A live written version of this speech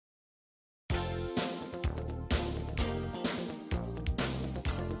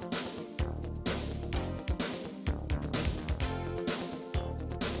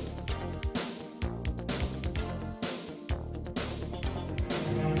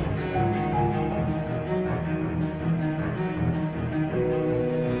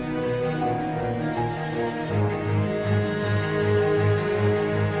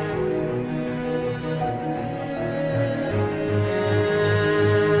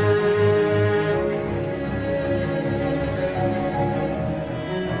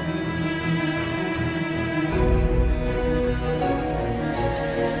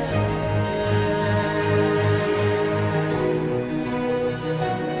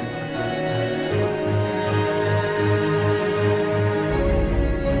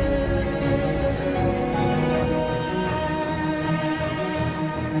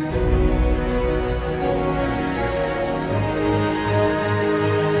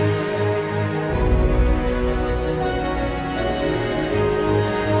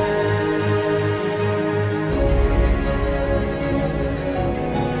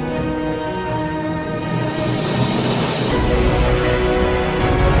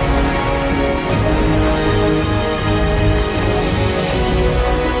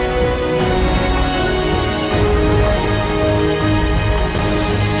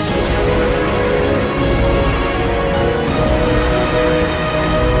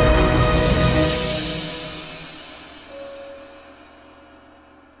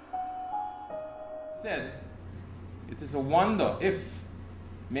it's a wonder if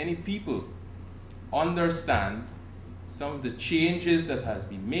many people understand some of the changes that have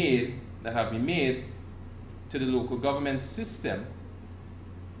been made to the local government system,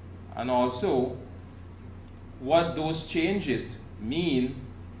 and also what those changes mean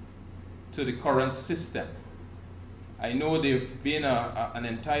to the current system. I know there's been an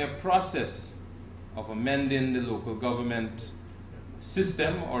entire process of amending the local government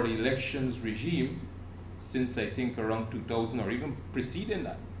system or the elections regime since I think around 2000 or even preceding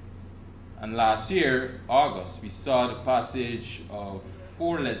that. And last year, August, we saw the passage of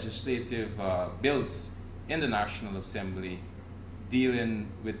 4 legislative bills in the National Assembly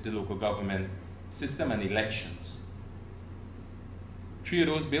dealing with the local government system and elections. 3 of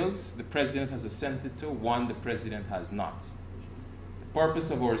those bills the President has assented to, 1 the President has not. The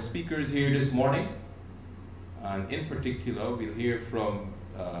purpose of our speakers here this morning, and in particular we'll hear from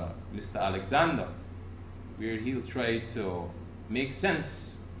Mr. Alexander, where he'll try to make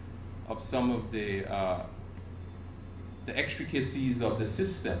sense of some of the extricacies of the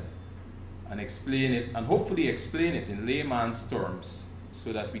system and explain it, and hopefully explain it in layman's terms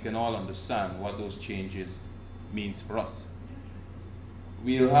so that we can all understand what those changes means for us.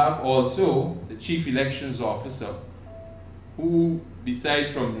 We'll have also the Chief Elections Officer, who, besides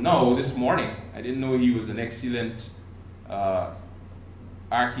from now, this morning, I didn't know he was an excellent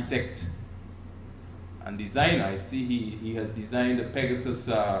architect and designer. I see he has designed the Pegasus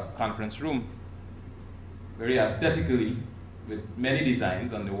conference room very aesthetically with many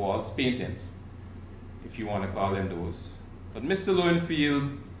designs on the walls, paintings, if you want to call them those. But Mr.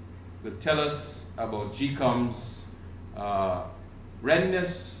 Lowenfield will tell us about GCOM's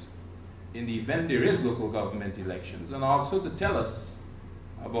readiness in the event there is local government elections, and also to tell us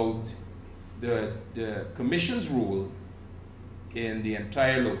about the Commission's role in the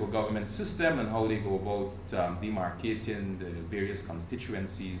entire local government system and how they go about demarcating the various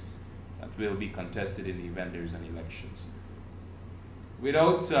constituencies that will be contested in the event there's an elections.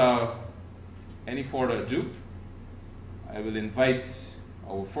 Without any further ado, I will invite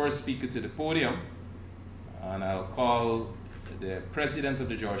our first speaker to the podium, and I'll call the President of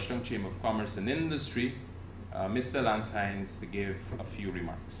the Georgetown Chamber of Commerce and Industry, Mr. Lance Hines, to give a few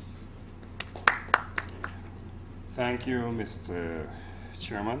remarks. Thank you, Mr.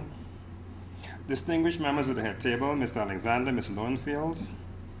 Chairman. Distinguished members of the head table, Mr. Alexander, Mr. Lowenfield,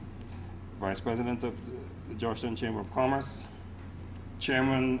 Vice President of the Georgetown Chamber of Commerce,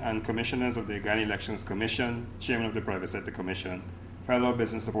 Chairman and Commissioners of the Guyana Elections Commission, Chairman of the Private Sector Commission, fellow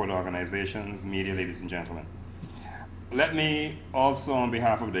business support organizations, media, ladies and gentlemen. Let me also, on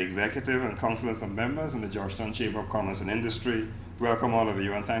behalf of the executive and councilors and members in the Georgetown Chamber of Commerce and Industry, welcome all of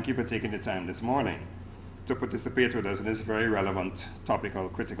you and thank you for taking the time this morning to participate with us in this very relevant, topical,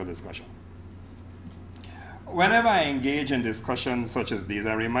 critical discussion. Whenever I engage in discussions such as these,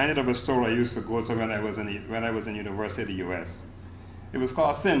 I'm reminded of a store I used to go to when I was in university in the US. It was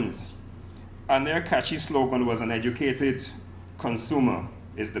called Sims, and their catchy slogan was, "An educated consumer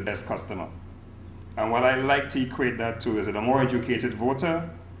is the best customer." And what I like to equate that to is that a more educated voter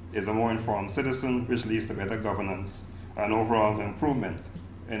is a more informed citizen, which leads to better governance and overall improvement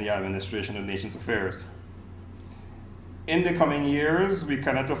in the administration of the nation's affairs. In the coming years, we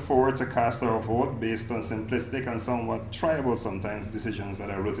cannot afford to cast our vote based on simplistic and somewhat tribal sometimes decisions that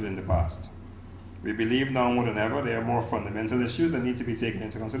are rooted in the past. We believe now more than ever there are more fundamental issues that need to be taken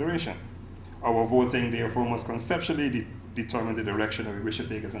into consideration. Our voting therefore must conceptually determine the direction that we wish to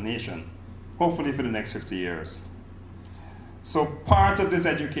take as a nation, hopefully for the next 50 years. So part of this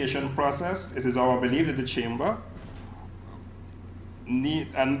education process, it is our belief that the Chamber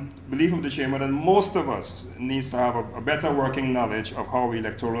that most of us needs to have a better working knowledge of how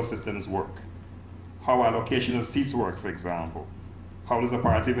electoral systems work, how allocation of seats work, for example. How does a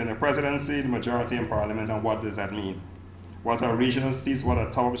party win a presidency, the majority in parliament, and what does that mean? What are regional seats, what are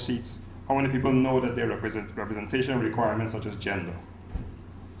top seats? How many people know that there are representation requirements such as gender?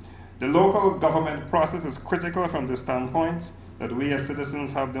 The local government process is critical from the standpoint that we as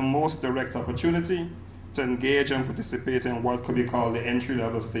citizens have the most direct opportunity to engage and participate in what could be called the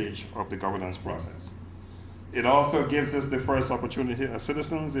entry-level stage of the governance process. It also gives us the first opportunity as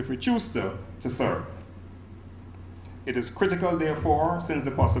citizens, if we choose to serve. It is critical, therefore, since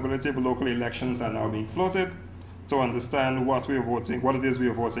the possibility of local elections are now being floated, to understand what it is we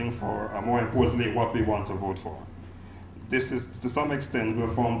are voting for, and more importantly, what we want to vote for. This is, to some extent, will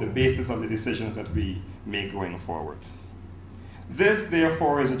form the basis of the decisions that we make going forward. This,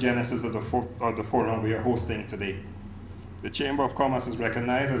 therefore, is the genesis of the forum we are hosting today. The Chamber of Commerce has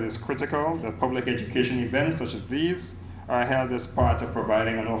recognized that it is critical that public education events such as these are held as part of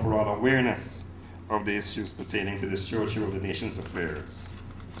providing an overall awareness of the issues pertaining to the stewardship of the nation's affairs.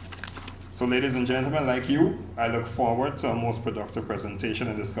 So ladies and gentlemen, like you, I look forward to a most productive presentation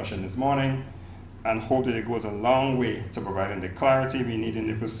and discussion this morning, and hope that it goes a long way to providing the clarity we need in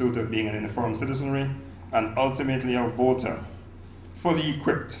the pursuit of being an informed citizenry and ultimately a voter, fully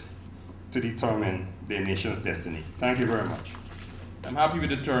equipped to determine their nation's destiny. Thank you very much. I'm happy with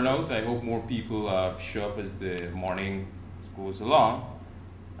the turnout. I hope more people show up as the morning goes along.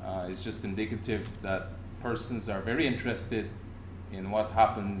 It's just indicative that persons are very interested in what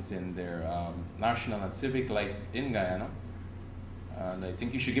happens in their national and civic life in Guyana. And I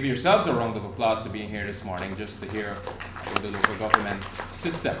think you should give yourselves a round of applause for being here this morning just to hear about the local government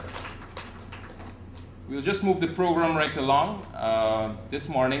system. We'll just move the program right along. This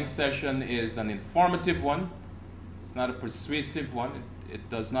morning's session is an informative one. It's not a persuasive one. It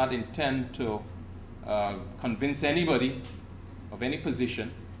does not intend to convince anybody of any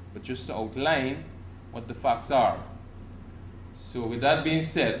position, but just to outline what the facts are. So with that being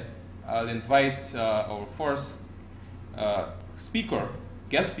said, I'll invite our first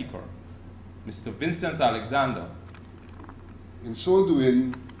guest speaker, Mr. Vincent Alexander. In so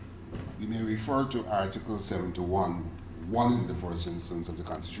doing, we may refer to Article 71, 1 in the first instance of the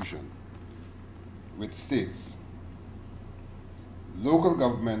Constitution, which states, local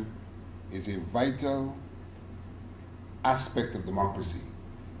government is a vital aspect of democracy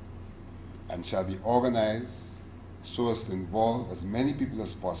and shall be organized so as to involve as many people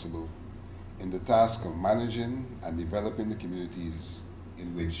as possible in the task of managing and developing the communities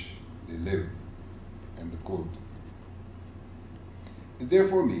in which they live. End of quote. It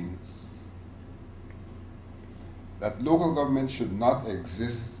therefore means that local government should not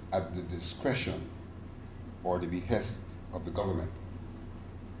exist at the discretion or the behest of the government,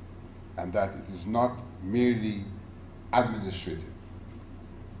 and that it is not merely administrative.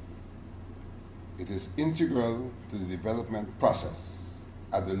 It is integral to the development process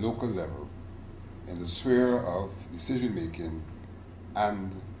at the local level in the sphere of decision-making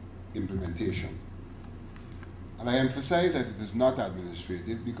and implementation. And I emphasize that it is not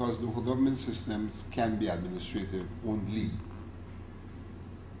administrative because local government systems can be administrative only.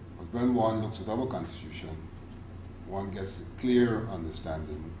 But when one looks at our Constitution, one gets a clear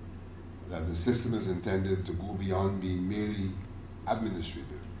understanding that the system is intended to go beyond being merely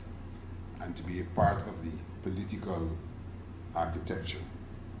administrative and to be a part of the political architecture.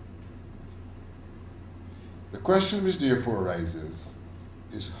 The question which therefore arises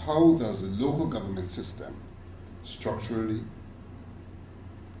is, how does the local government system structurally,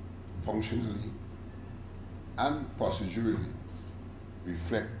 functionally, and procedurally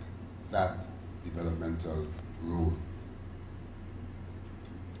reflect that developmental role?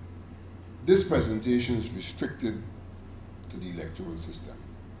 This presentation is restricted to the electoral system.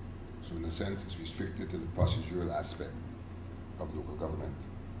 So in a sense, it's restricted to the procedural aspect of local government.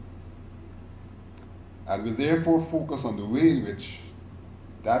 And will therefore focus on the way in which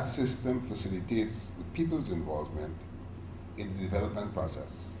that system facilitates the people's involvement in the development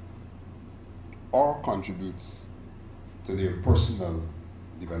process or contributes to their personal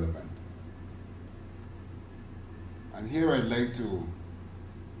development. And here I'd like to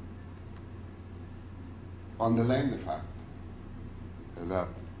underline the fact that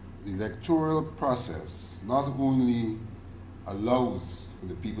the electoral process not only allows for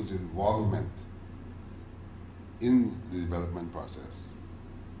the people's involvement in the development process,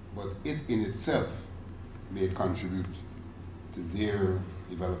 but it in itself may contribute to their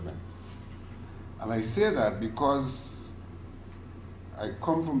development. And I say that because I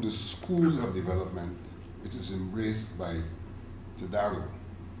come from the school of development, which is embraced by Tadaro,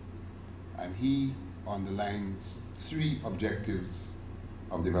 and he underlines 3 objectives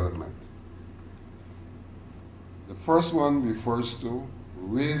of development. The first one refers to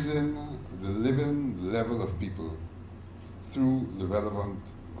raising the living level of people through the relevant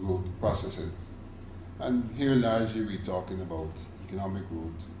growth processes. And here largely we're talking about economic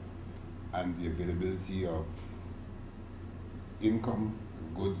growth and the availability of income,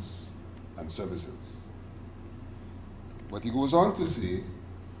 goods, and services. But he goes on to say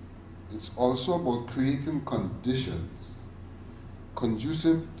it's also about creating conditions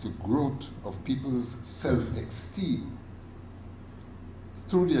conducive to growth of people's self-esteem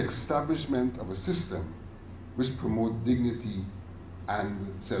through the establishment of a system which promotes dignity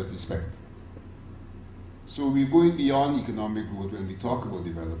and self-respect. So we're going beyond economic growth when we talk about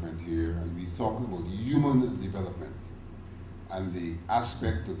development here, and we're talking about human development and the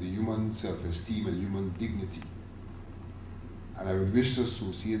aspect of the human self-esteem and human dignity. And I would wish to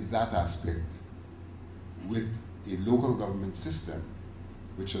associate that aspect with a local government system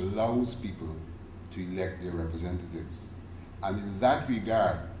which allows people to elect their representatives. And in that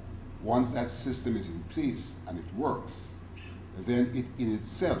regard, once that system is in place and it works, then it in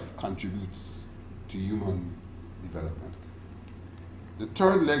itself contributes to human development. The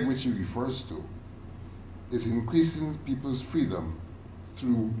third leg which he refers to is increasing people's freedom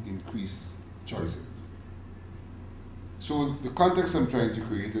through increased choices. So the context I'm trying to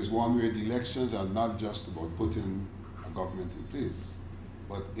create is one where the elections are not just about putting a government in place,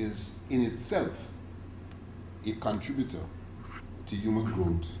 but is in itself a contributor to human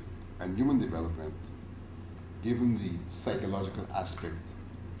growth and human development, given the psychological aspect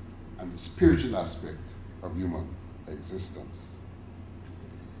and the spiritual aspect of human existence.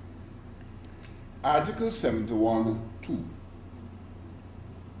 Article 71(2)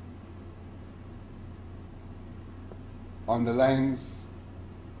 underlines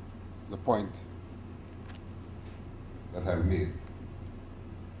the point that I've made.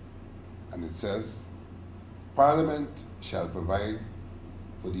 And it says, Parliament shall provide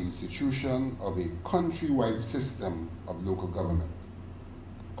for the institution of a countrywide system of local government,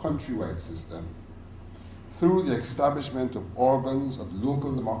 countrywide system, through the establishment of organs of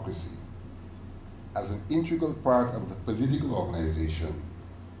local democracy as an integral part of the political organization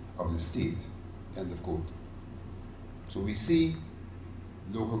of the state, end of quote. So we see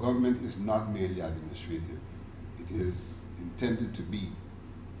local government is not merely administrative. It is intended to be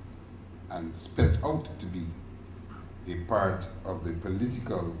and spelled out to be a part of the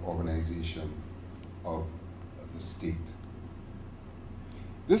political organization of the state.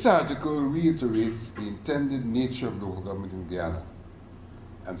 This article reiterates the intended nature of local government in Guyana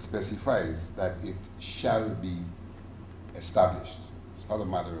and specifies that it shall be established. It's not a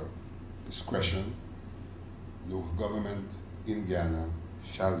matter of discretion. Local government in Guyana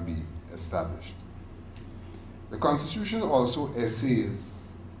shall be established. The Constitution also essays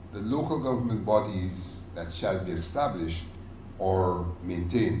the local government bodies that shall be established or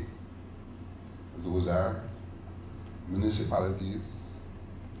maintained. Those are municipalities,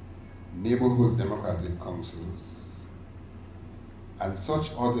 neighborhood democratic councils, and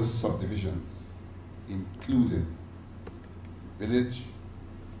such other subdivisions, including village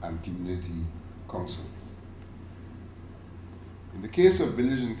and community councils. In the case of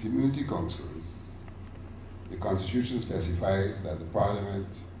village and community councils, the Constitution specifies that the Parliament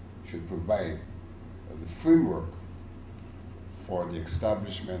should provide the framework for the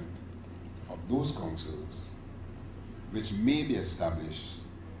establishment of those councils, which may be established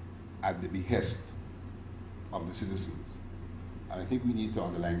at the behest of the citizens. And I think we need to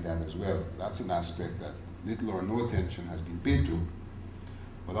underline that as well. That's an aspect that little or no attention has been paid to.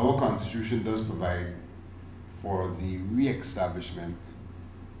 But our Constitution does provide for the re-establishment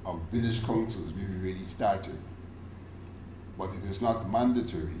of village councils where we really started. But it is not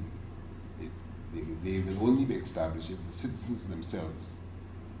mandatory. They will only be established if the citizens themselves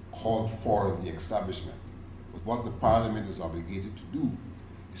call for the establishment. But what the Parliament is obligated to do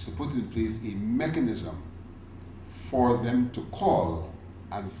is to put in place a mechanism for them to call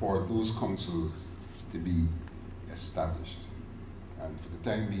and for those councils to be established. And for the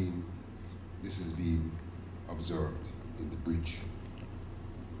time being, this is being observed in the breach.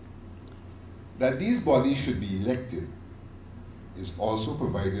 That these bodies should be elected is also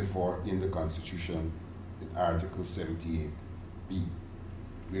provided for in the Constitution in Article 78(b),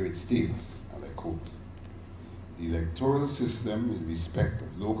 where it states, and I quote, "The electoral system in respect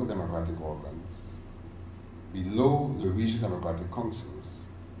of local democratic organs below the regional democratic councils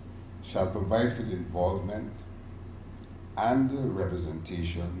shall provide for the involvement and the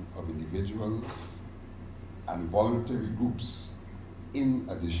representation of individuals and voluntary groups in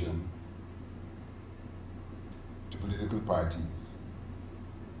addition to political parties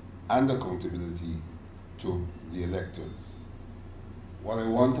and accountability to the electors." What I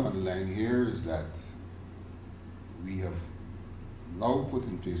want to underline here is that we have now put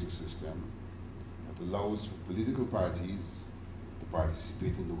in place a system that allows for political parties to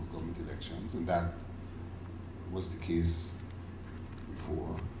participate in local government elections, and that was the case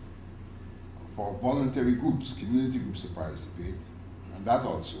before. For voluntary groups, community groups to participate, and that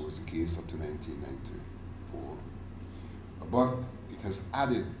also was the case up to 1994. But it has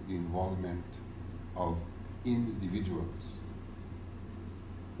added the involvement of individuals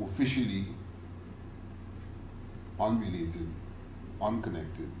officially unrelated,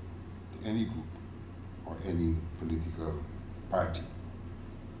 unconnected to any group or any political party.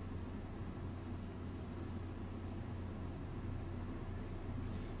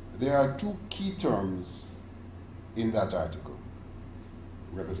 There are two key terms in that article: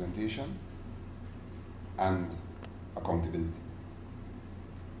 representation and accountability.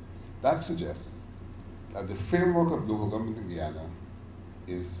 That suggests that the framework of local government in Guyana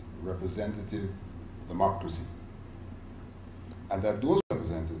is representative democracy, and that those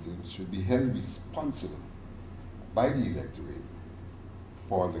representatives should be held responsible by the electorate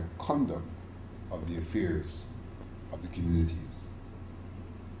for the conduct of the affairs of the communities.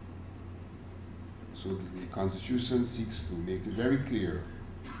 So the Constitution seeks to make it very clear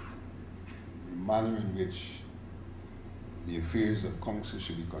the manner in which the affairs of councils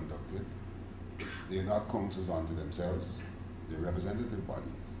should be conducted. They are not councils unto themselves, they're representative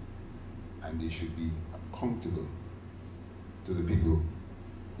bodies, and they should be accountable to the people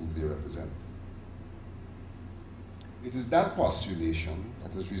who they represent. It is that postulation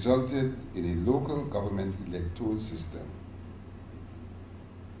that has resulted in a local government electoral system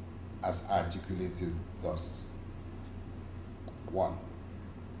as articulated thus. 1.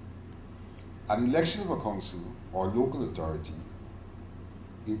 An election of a council or local authority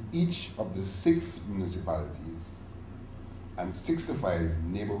in each of the 6 municipalities and 65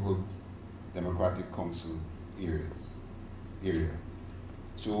 neighborhood democratic council area.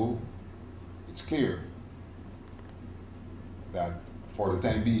 So it's clear that for the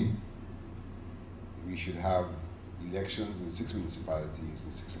time being, we should have elections in 6 municipalities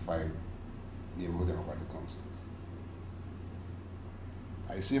and 65 neighborhood democratic councils.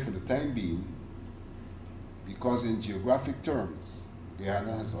 I say for the time being because in geographic terms,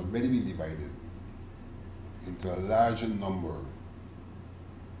 Guyana has already been divided into a larger number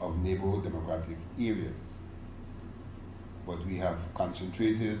of neighborhood democratic areas. But we have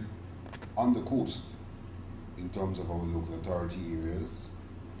concentrated on the coast in terms of our local authority areas,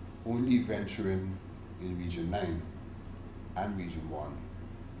 only venturing in Region 9 and Region 1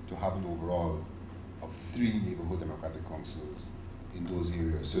 to have an overall of 3 neighborhood democratic councils in those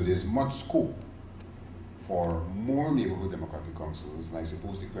areas. So there's much scope for more neighborhood democratic councils, and I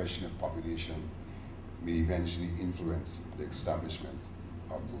suppose the question of population may eventually influence the establishment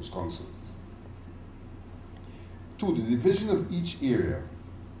of those councils. 2, the division of each area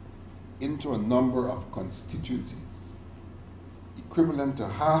into a number of constituencies equivalent to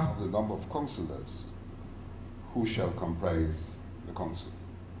half of the number of councillors who shall comprise the council.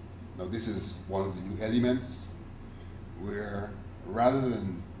 Now this is one of the new elements where rather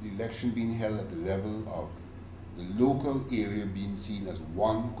than the election being held at the level of the local area being seen as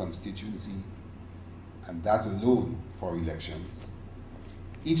one constituency and that alone for elections,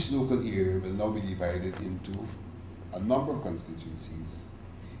 each local area will now be divided into a number of constituencies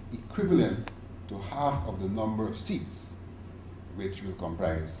equivalent to half of the number of seats which will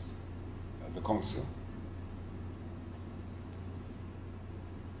comprise the council.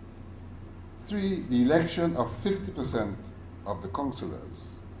 3, the election of 50% of the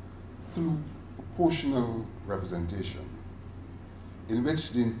councillors through proportional representation, in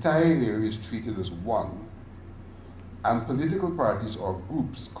which the entire area is treated as one, and political parties or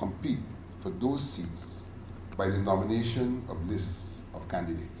groups compete for those seats by the nomination of lists of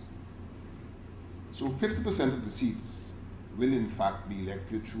candidates. So 50% of the seats will in fact be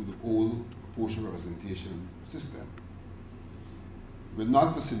elected through the old proportional representation system. Will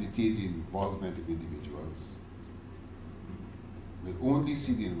not facilitate the involvement of individuals, will only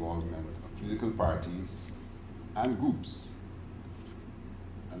see the involvement of political parties and groups.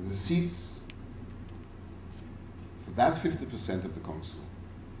 And the seats for that 50% of the council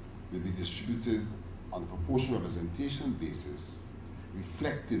will be distributed on a proportional representation basis,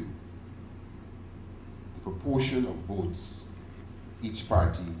 reflecting the proportion of votes each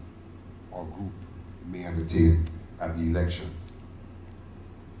party or group may have attained at the elections.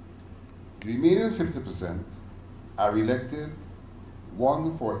 The remaining 50% are elected,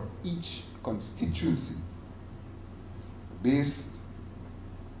 one for each constituency, based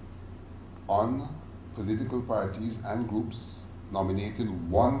on political parties and groups nominating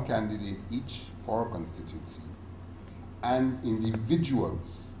one candidate each for a constituency, and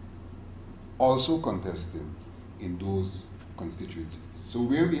individuals also contesting in those constituencies. So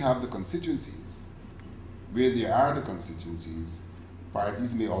where we have the constituencies, where there are the constituencies,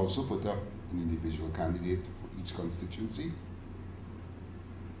 parties may also put up an individual candidate for each constituency.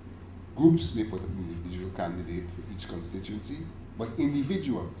 Groups may put up an individual candidate for each constituency, but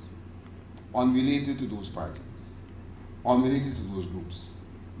individuals unrelated to those parties, unrelated to those groups,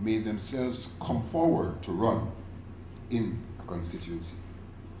 may themselves come forward to run in a constituency.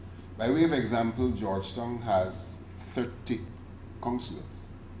 By way of example, Georgetown has 30 councillors.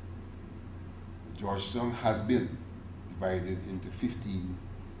 Georgetown has been divided into 15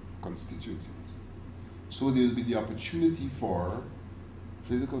 constituencies. So there will be the opportunity for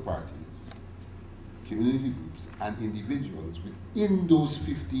political parties, community groups, and individuals within those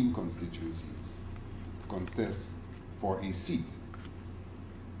 15 constituencies to contest for a seat,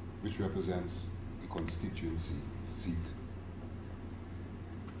 which represents a constituency seat.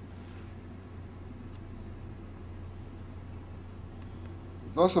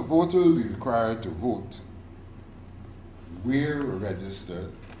 Thus, a voter will be required to vote where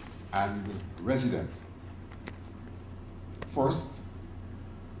registered and resident. First,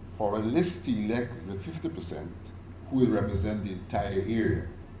 for a list to elect the 50% who will represent the entire area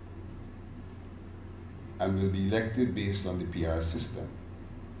and will be elected based on the PR system.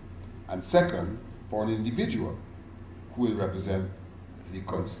 And second, for an individual who will represent the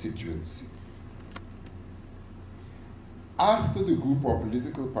constituency. After the group or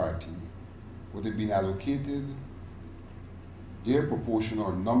political party would have been allocated their proportion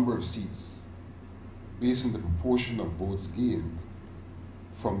or number of seats based on the proportion of votes gained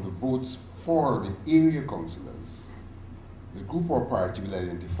from the votes for the area councillors, the group or party will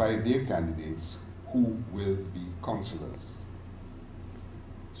identify their candidates who will be councillors.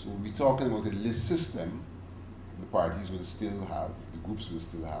 So we're talking about a list system. The parties will still have, the groups will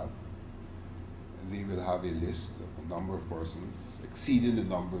still have. They will have a list of a number of persons exceeding the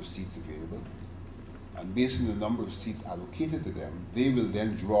number of seats available. And based on the number of seats allocated to them, they will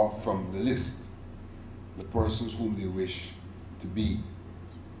then draw from the list the persons whom they wish to be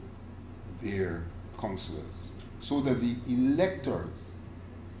their councillors, so that the electors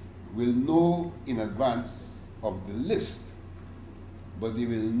will know in advance of the list, but they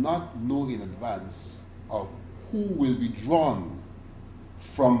will not know in advance of who will be drawn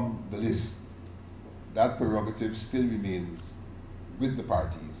from the list. That prerogative still remains with the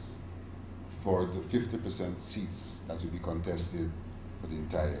parties for the 50% seats that will be contested for the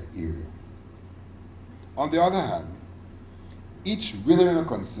entire area. On the other hand, each winner in a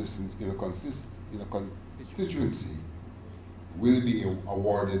constituency will be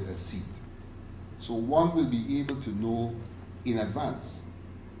awarded a seat. So one will be able to know in advance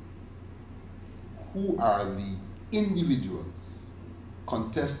who are the individuals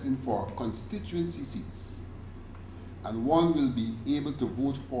contesting for constituency seats. And one will be able to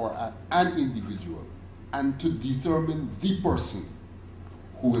vote for an individual and to determine the person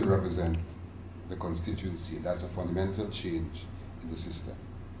who will represent the constituency. That's a fundamental change in the system.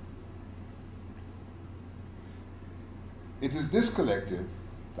 It is this collective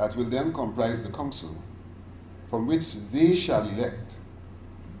that will then comprise the council, from which they shall elect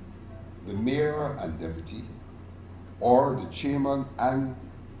the mayor and deputy, or the chairman and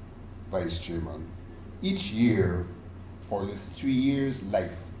vice chairman, each year for the 3 years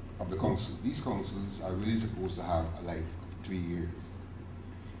life of the council. These councils are really supposed to have a life of 3 years.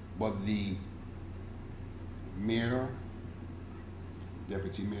 But the mayor,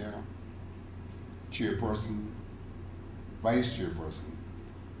 deputy mayor, chairperson, vice chairperson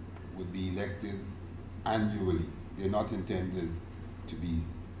would be elected annually. They're not intended to be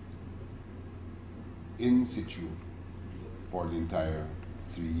in situ for the entire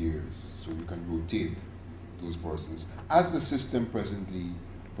 3 years. So you can rotate those persons, as the system presently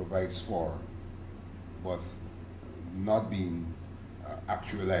provides for, but not being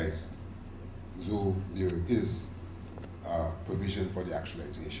actualized, though there is provision for the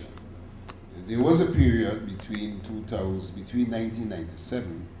actualization. There was a period between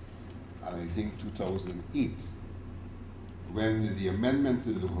 1997 and I think 2008 when the amendment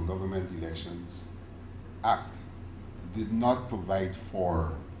to the Local Government Elections Act did not provide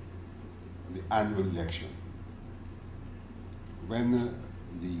for the annual election. When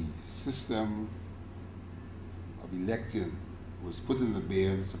the system of electing was put in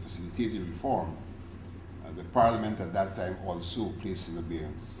abeyance to facilitate the reform, the Parliament at that time also placed in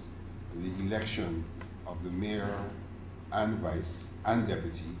abeyance the election of the mayor and vice and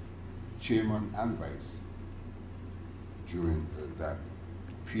deputy, chairman and vice during that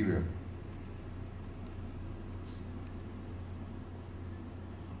period.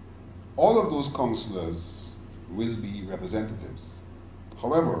 All of those councillors will be representatives.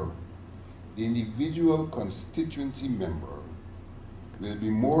 However, the individual constituency member will be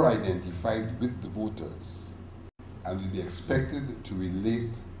more identified with the voters and will be expected to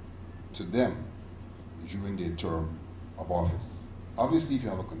relate to them during their term of office. Obviously, if you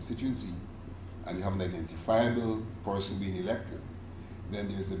have a constituency and you have an identifiable person being elected, then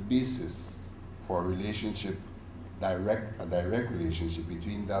there's a basis for a relationship, a direct relationship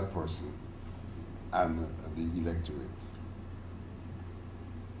between that person and the electorate.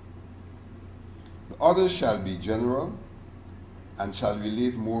 The others shall be general and shall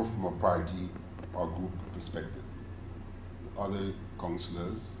relate more from a party or group perspective. The other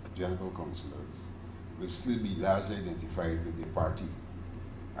councillors, general councillors, will still be largely identified with their party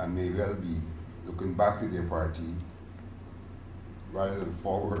and may well be looking back to their party rather than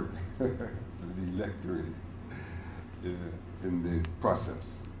forward to the electorate in the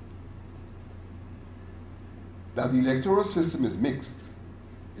process. That the electoral system is mixed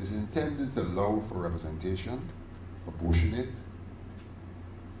is intended to allow for representation proportionate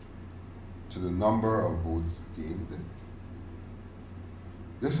to the number of votes gained.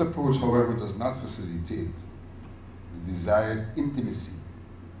 This approach, however, does not facilitate the desired intimacy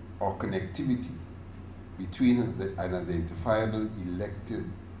or connectivity between an identifiable elected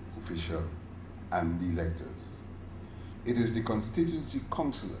official and the electors. It is the constituency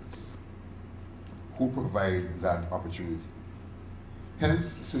councillors who provide that opportunity.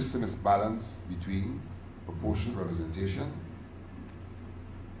 Hence, the system is balanced between proportional representation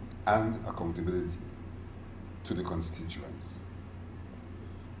and accountability to the constituents.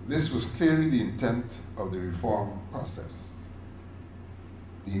 This was clearly the intent of the reform process,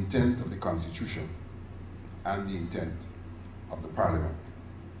 the intent of the Constitution, and the intent of the Parliament.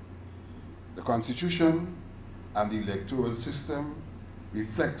 The Constitution and the electoral system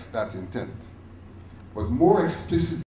reflects that intent, but more explicitly,